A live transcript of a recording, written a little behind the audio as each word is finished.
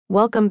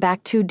Welcome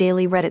back to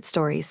Daily Reddit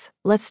Stories.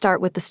 Let's start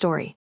with the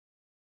story.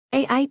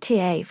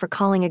 AITA for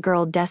calling a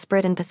girl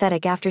desperate and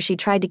pathetic after she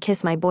tried to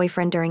kiss my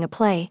boyfriend during a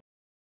play.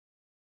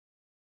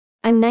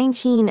 I'm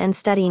 19 and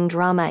studying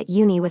drama at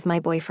uni with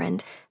my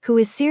boyfriend, who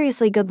is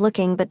seriously good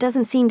looking but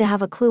doesn't seem to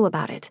have a clue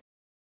about it.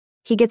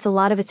 He gets a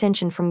lot of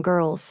attention from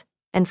girls,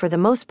 and for the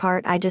most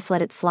part I just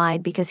let it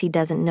slide because he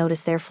doesn't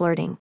notice they're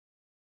flirting.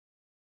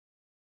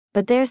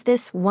 But there's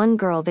this one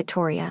girl,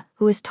 Victoria,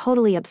 who is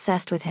totally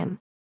obsessed with him.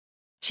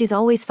 She's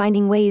always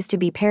finding ways to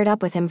be paired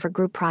up with him for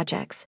group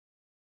projects.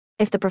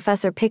 If the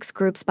professor picks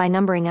groups by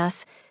numbering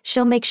us,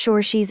 she'll make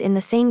sure she's in the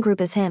same group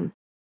as him.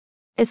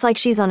 It's like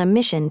she's on a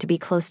mission to be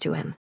close to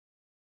him.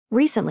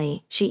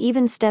 Recently, she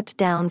even stepped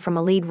down from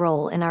a lead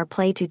role in our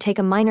play to take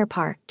a minor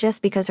part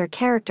just because her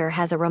character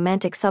has a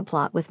romantic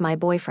subplot with my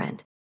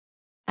boyfriend.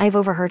 I've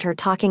overheard her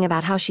talking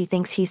about how she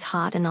thinks he's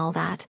hot and all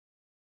that.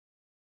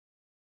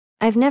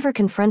 I've never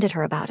confronted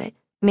her about it,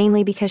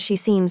 mainly because she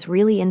seems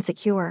really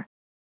insecure.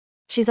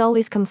 She's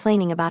always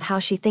complaining about how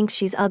she thinks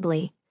she's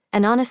ugly,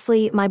 and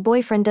honestly, my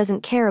boyfriend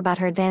doesn't care about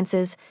her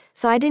advances,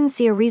 so I didn't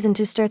see a reason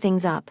to stir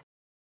things up.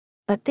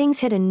 But things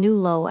hit a new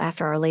low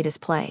after our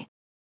latest play.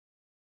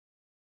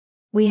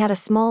 We had a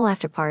small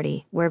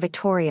after-party where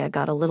Victoria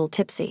got a little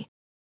tipsy.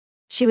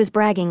 She was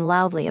bragging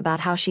loudly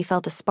about how she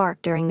felt a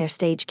spark during their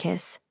stage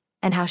kiss,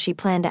 and how she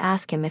planned to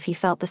ask him if he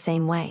felt the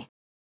same way.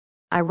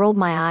 I rolled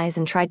my eyes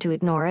and tried to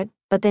ignore it,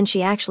 but then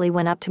she actually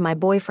went up to my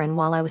boyfriend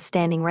while I was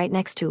standing right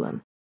next to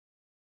him.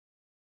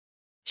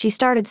 She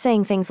started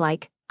saying things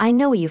like, "I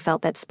know you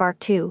felt that spark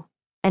too,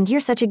 and you're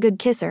such a good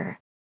kisser."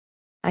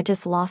 I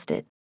just lost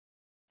it.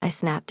 I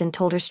snapped and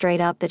told her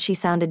straight up that she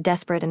sounded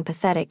desperate and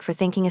pathetic for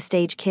thinking a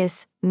stage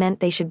kiss meant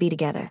they should be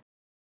together.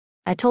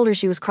 I told her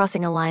she was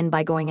crossing a line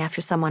by going after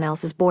someone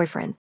else's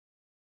boyfriend.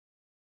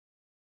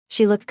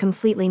 She looked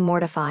completely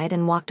mortified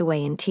and walked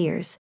away in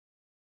tears.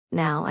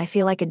 Now I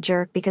feel like a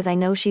jerk because I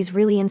know she's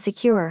really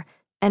insecure,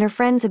 and her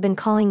friends have been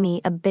calling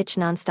me a bitch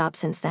nonstop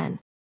since then.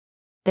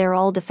 They're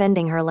all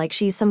defending her like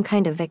she's some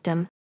kind of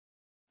victim.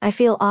 I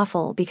feel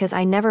awful because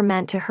I never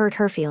meant to hurt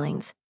her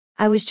feelings.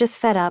 I was just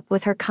fed up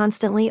with her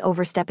constantly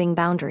overstepping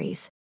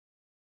boundaries.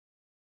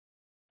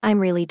 I'm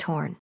really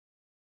torn.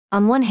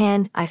 On one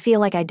hand, I feel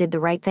like I did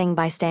the right thing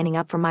by standing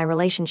up for my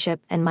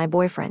relationship and my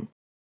boyfriend.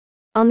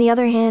 On the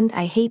other hand,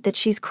 I hate that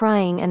she's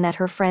crying and that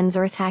her friends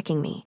are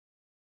attacking me.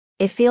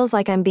 It feels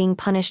like I'm being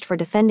punished for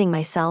defending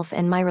myself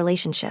and my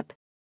relationship.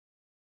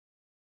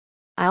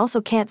 I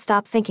also can't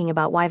stop thinking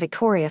about why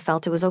Victoria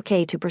felt it was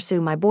okay to pursue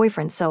my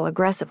boyfriend so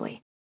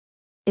aggressively.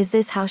 Is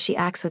this how she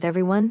acts with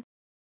everyone?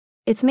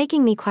 It's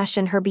making me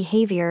question her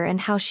behavior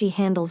and how she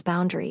handles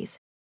boundaries.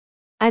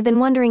 I've been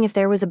wondering if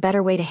there was a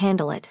better way to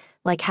handle it,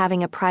 like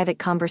having a private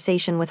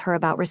conversation with her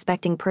about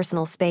respecting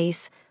personal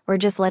space, or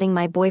just letting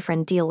my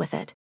boyfriend deal with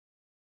it.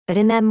 But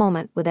in that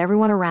moment, with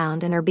everyone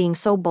around and her being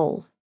so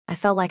bold, I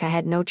felt like I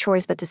had no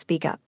choice but to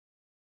speak up.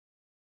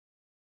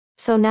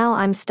 So now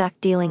I'm stuck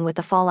dealing with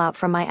the fallout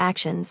from my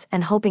actions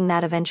and hoping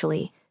that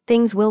eventually,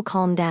 things will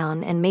calm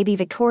down and maybe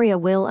Victoria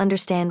will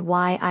understand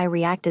why I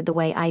reacted the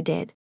way I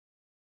did.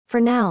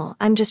 For now,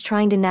 I'm just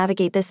trying to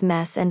navigate this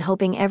mess and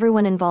hoping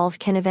everyone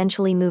involved can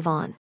eventually move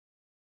on.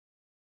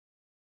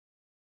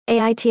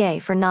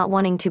 AITA for not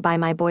wanting to buy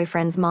my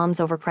boyfriend's mom's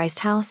overpriced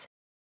house.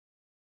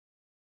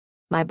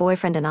 My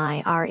boyfriend and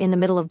I are in the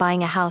middle of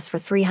buying a house for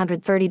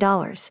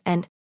 $330,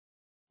 and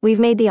we've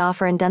made the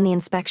offer and done the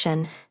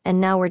inspection, and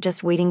now we're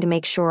just waiting to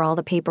make sure all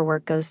the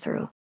paperwork goes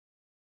through.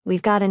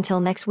 We've got until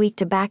next week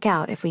to back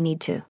out if we need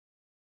to.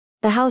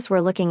 The house we're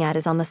looking at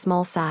is on the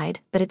small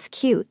side, but it's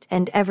cute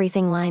and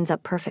everything lines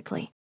up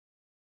perfectly.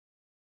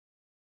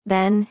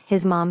 Then,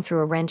 his mom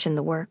threw a wrench in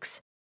the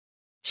works.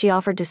 She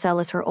offered to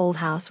sell us her old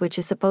house, which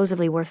is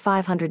supposedly worth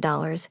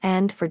 $500,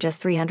 and for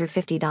just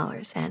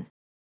 $350, and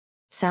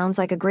sounds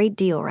like a great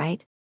deal,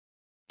 right?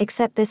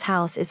 Except this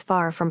house is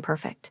far from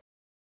perfect.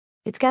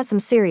 It's got some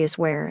serious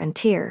wear and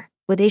tear,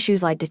 with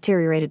issues like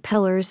deteriorated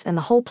pillars, and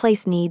the whole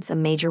place needs a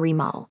major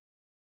remodel.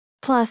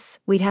 Plus,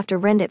 we'd have to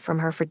rent it from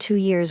her for 2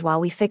 years while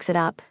we fix it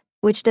up,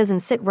 which doesn't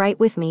sit right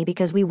with me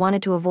because we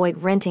wanted to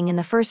avoid renting in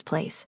the first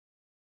place.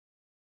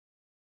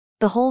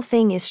 The whole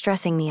thing is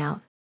stressing me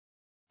out.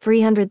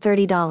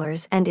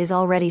 $330 and is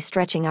already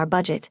stretching our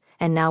budget,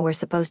 and now we're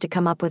supposed to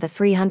come up with a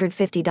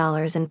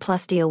 $350 and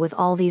plus deal with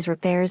all these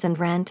repairs and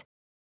rent.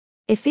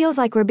 It feels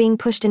like we're being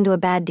pushed into a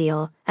bad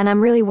deal, and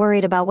I'm really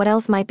worried about what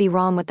else might be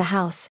wrong with the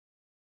house.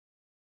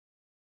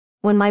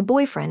 When my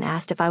boyfriend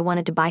asked if I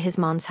wanted to buy his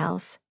mom's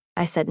house,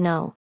 I said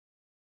no.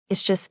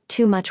 It's just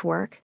too much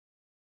work.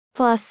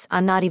 Plus,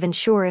 I'm not even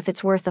sure if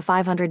it's worth the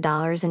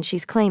 $500 and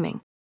she's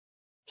claiming.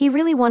 He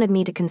really wanted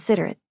me to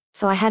consider it,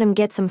 so I had him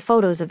get some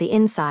photos of the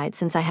inside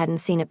since I hadn't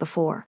seen it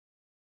before.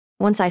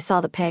 Once I saw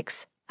the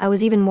pics, I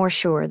was even more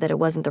sure that it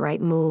wasn't the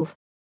right move.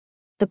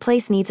 The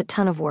place needs a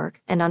ton of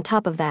work, and on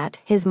top of that,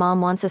 his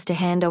mom wants us to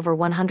hand over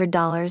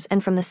 $100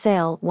 and from the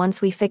sale once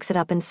we fix it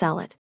up and sell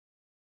it.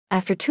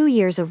 After 2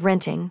 years of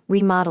renting,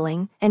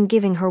 remodeling, and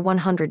giving her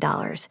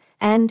 $100,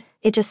 and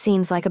it just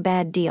seems like a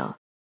bad deal.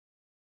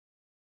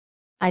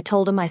 I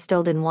told him I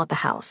still didn't want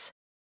the house.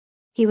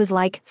 He was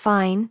like,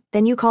 "Fine,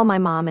 then you call my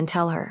mom and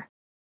tell her."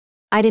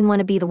 I didn't want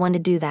to be the one to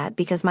do that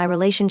because my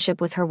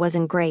relationship with her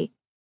wasn't great,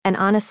 and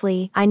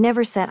honestly, I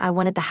never said I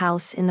wanted the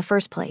house in the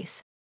first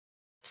place.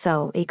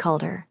 So, he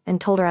called her and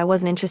told her I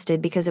wasn't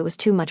interested because it was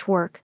too much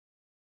work.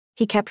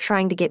 He kept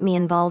trying to get me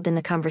involved in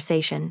the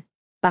conversation,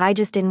 but I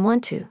just didn't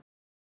want to.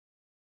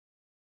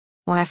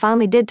 When I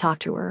finally did talk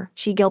to her,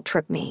 she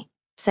guilt-tripped me,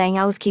 saying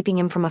I was keeping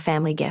him from a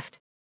family gift.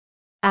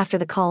 After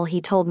the call,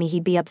 he told me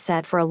he'd be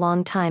upset for a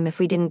long time if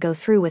we didn't go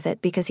through with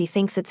it because he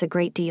thinks it's a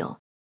great deal.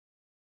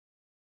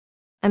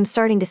 I'm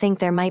starting to think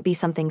there might be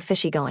something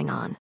fishy going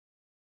on.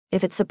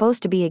 If it's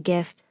supposed to be a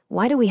gift,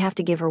 why do we have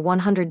to give her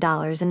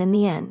 $100 and in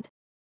the end?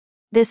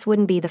 This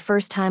wouldn't be the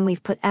first time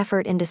we've put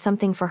effort into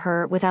something for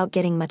her without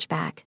getting much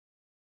back.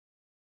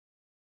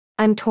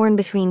 I'm torn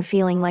between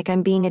feeling like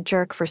I'm being a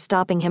jerk for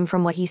stopping him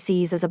from what he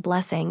sees as a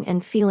blessing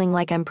and feeling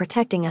like I'm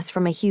protecting us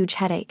from a huge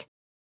headache.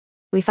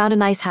 We found a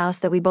nice house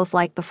that we both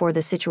liked before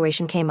this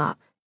situation came up,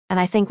 and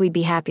I think we'd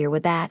be happier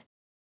with that.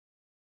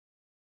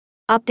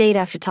 Update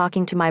after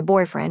talking to my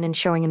boyfriend and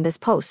showing him this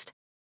post.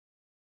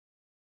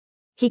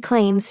 He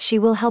claims she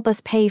will help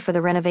us pay for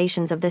the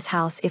renovations of this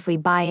house if we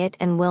buy it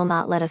and will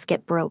not let us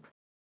get broke.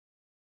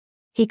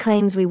 He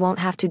claims we won't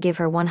have to give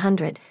her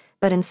 100,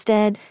 but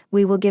instead,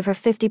 we will give her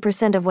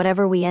 50% of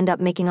whatever we end up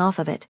making off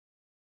of it.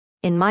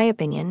 In my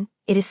opinion,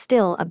 it is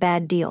still a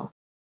bad deal.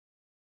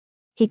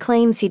 He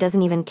claims he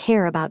doesn't even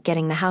care about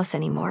getting the house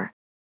anymore.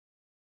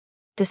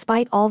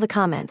 Despite all the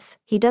comments,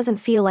 he doesn't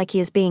feel like he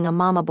is being a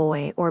mama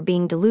boy or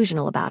being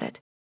delusional about it.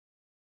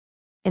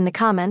 In the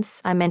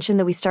comments, I mentioned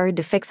that we started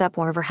to fix up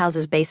one of her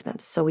house's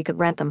basements so we could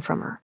rent them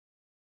from her.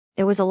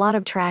 There was a lot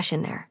of trash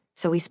in there,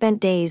 so we spent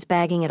days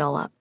bagging it all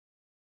up.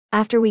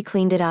 After we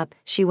cleaned it up,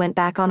 she went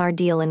back on our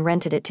deal and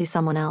rented it to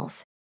someone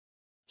else.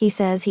 He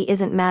says he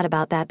isn't mad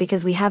about that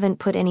because we haven't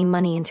put any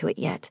money into it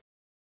yet.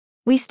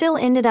 We still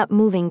ended up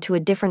moving to a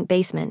different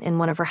basement in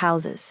one of her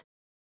houses.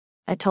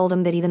 I told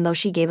him that even though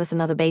she gave us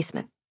another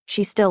basement,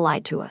 she still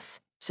lied to us,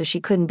 so she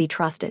couldn't be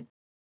trusted.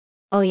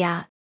 Oh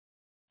yeah.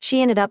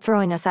 She ended up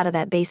throwing us out of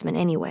that basement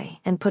anyway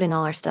and putting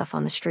all our stuff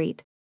on the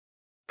street.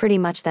 Pretty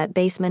much that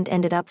basement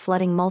ended up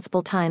flooding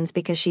multiple times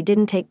because she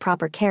didn't take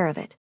proper care of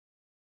it.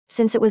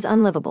 Since it was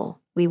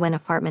unlivable, we went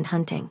apartment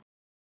hunting.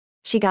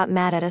 She got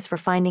mad at us for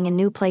finding a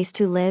new place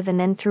to live and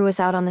then threw us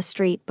out on the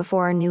street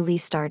before our new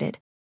lease started.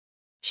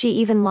 She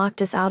even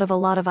locked us out of a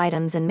lot of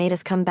items and made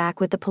us come back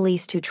with the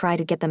police to try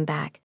to get them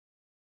back.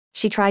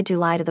 She tried to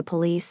lie to the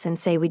police and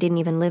say we didn't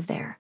even live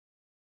there.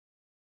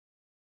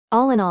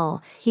 All in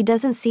all, he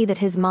doesn't see that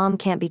his mom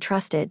can't be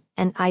trusted,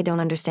 and I don't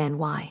understand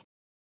why.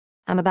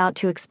 I'm about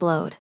to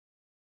explode.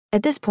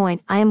 At this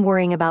point, I am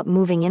worrying about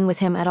moving in with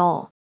him at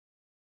all.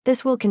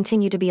 This will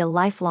continue to be a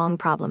lifelong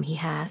problem he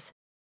has.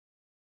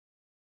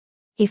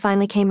 He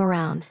finally came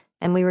around,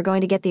 and we were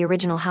going to get the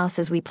original house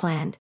as we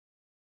planned.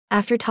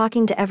 After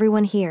talking to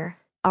everyone here,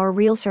 our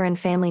realtor and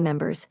family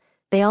members,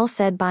 they all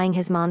said buying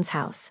his mom's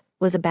house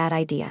was a bad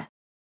idea.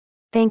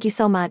 Thank you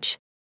so much.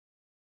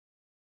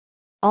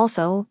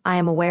 Also, I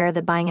am aware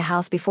that buying a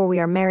house before we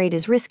are married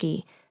is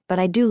risky, but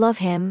I do love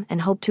him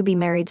and hope to be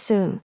married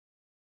soon.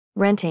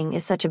 Renting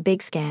is such a big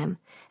scam,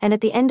 and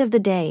at the end of the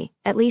day,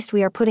 at least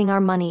we are putting our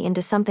money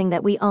into something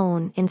that we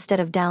own instead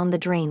of down the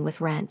drain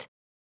with rent.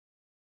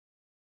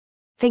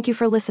 Thank you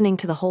for listening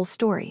to the whole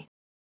story.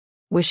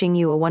 Wishing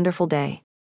you a wonderful day.